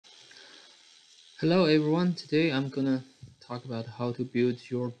Hello everyone, today I'm gonna talk about how to build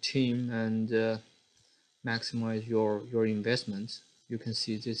your team and maximize your investments. You can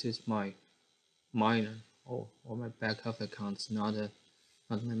see this is my minor or my backup account, not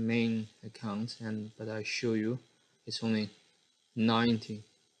my main account, and but I show you it's only 90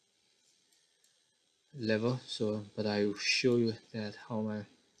 level. So but I will show you that how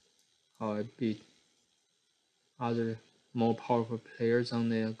I beat other more powerful players on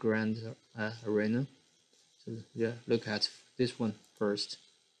the grand arena. So yeah, look at this one first.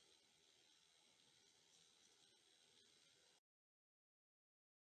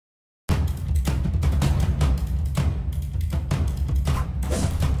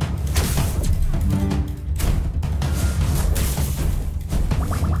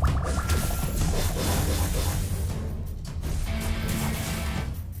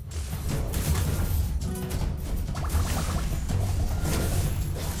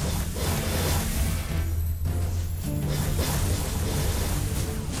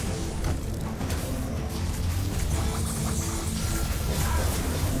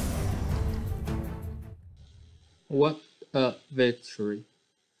 What a victory!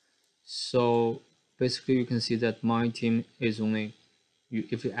 So basically, you can see that my team is only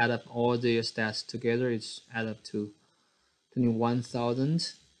if you add up all the stats together, it's add up to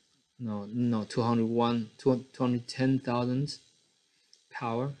 21,000. No, 210,000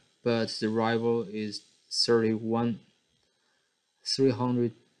 power. But the rival is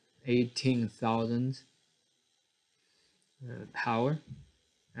 318,000 power,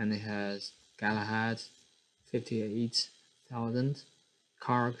 and it has Galahad 58,000,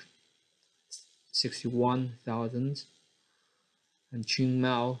 Karg 61,000, and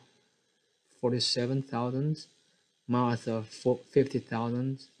Qingmao 47,000, Martha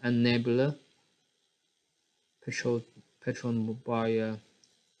 50,000, and Nebula patrolled by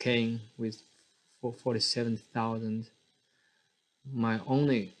Kane with 47,000. My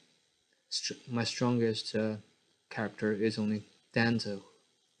strongest character is only Dante,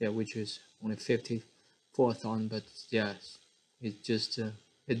 yeah, which is only 54,000. But yes, it's just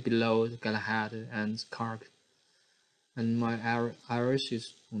it's below Galahad and Kark. And my Irish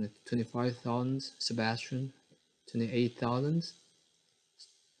is only 25,000, Sebastian 28,000,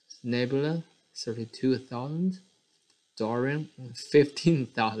 Nebula 32,000, Dorian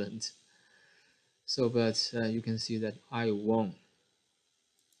 15,000. So, but you can see that I won,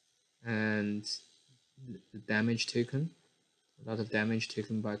 and the damage taken, a lot of damage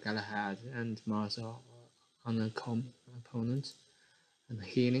taken by Galahad and Martha on the opponent, and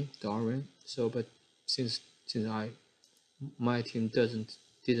healing Dorian. So, but since my team didn't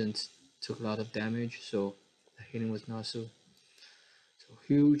took a lot of damage, so the healing was not so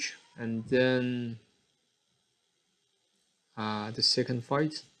huge. And then the second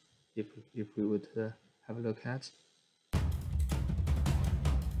fight, if we would have a look at.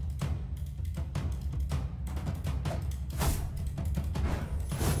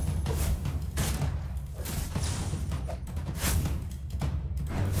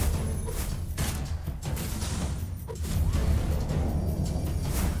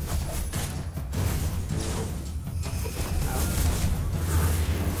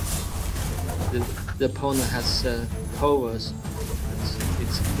 The opponent has Povas.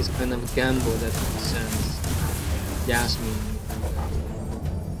 It's kind of a gamble that sends Yasmin,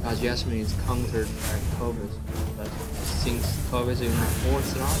 because Yasmin is countered by Povas. But since Povas is in the fourth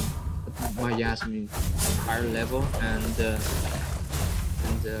slot, but my Yasmin is higher level, and I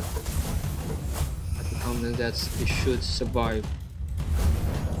feel confident that it should survive.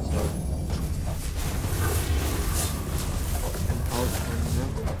 So an outcome, no?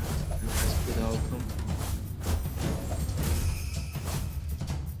 A nice good outcome.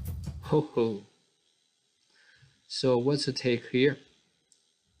 Ho ho. So what's the take here?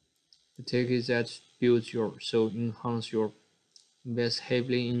 The take is that enhance your invest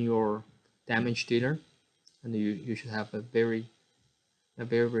heavily in your damage dealer, and you should have a very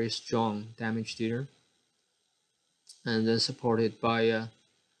strong damage dealer, and then supported by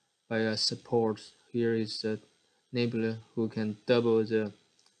a support. Here is the Nebula, who can dub,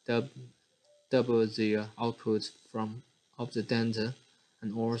 double the output from of the Dante,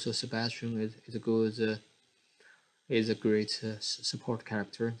 and also Sebastian is a great support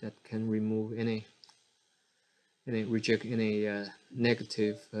character that can remove reject any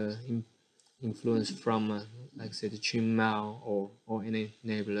negative influence from like say the Qin Mao or any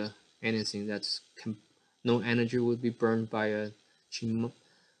Nebula, anything that's no energy would be burned by a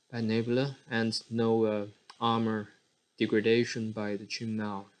by Nebula, and no armor degradation by the Qin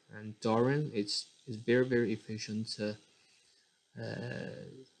Mao. And Dorian is very efficient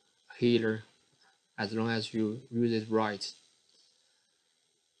healer, as long as you use it right.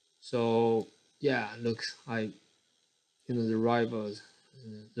 So yeah, look, the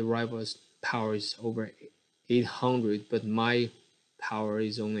rival's power is over 800, but my power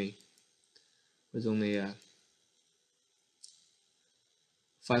is only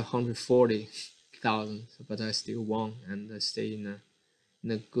 540,000. But I still won, and I stay in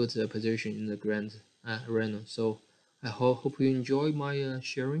a good position in the grand arena. So I hope you enjoy my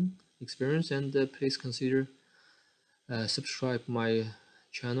sharing experience, and please consider subscribe my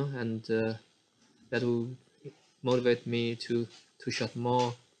channel, and that will motivate me to shot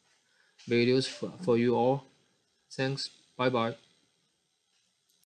more videos for you all. Thanks. Bye bye.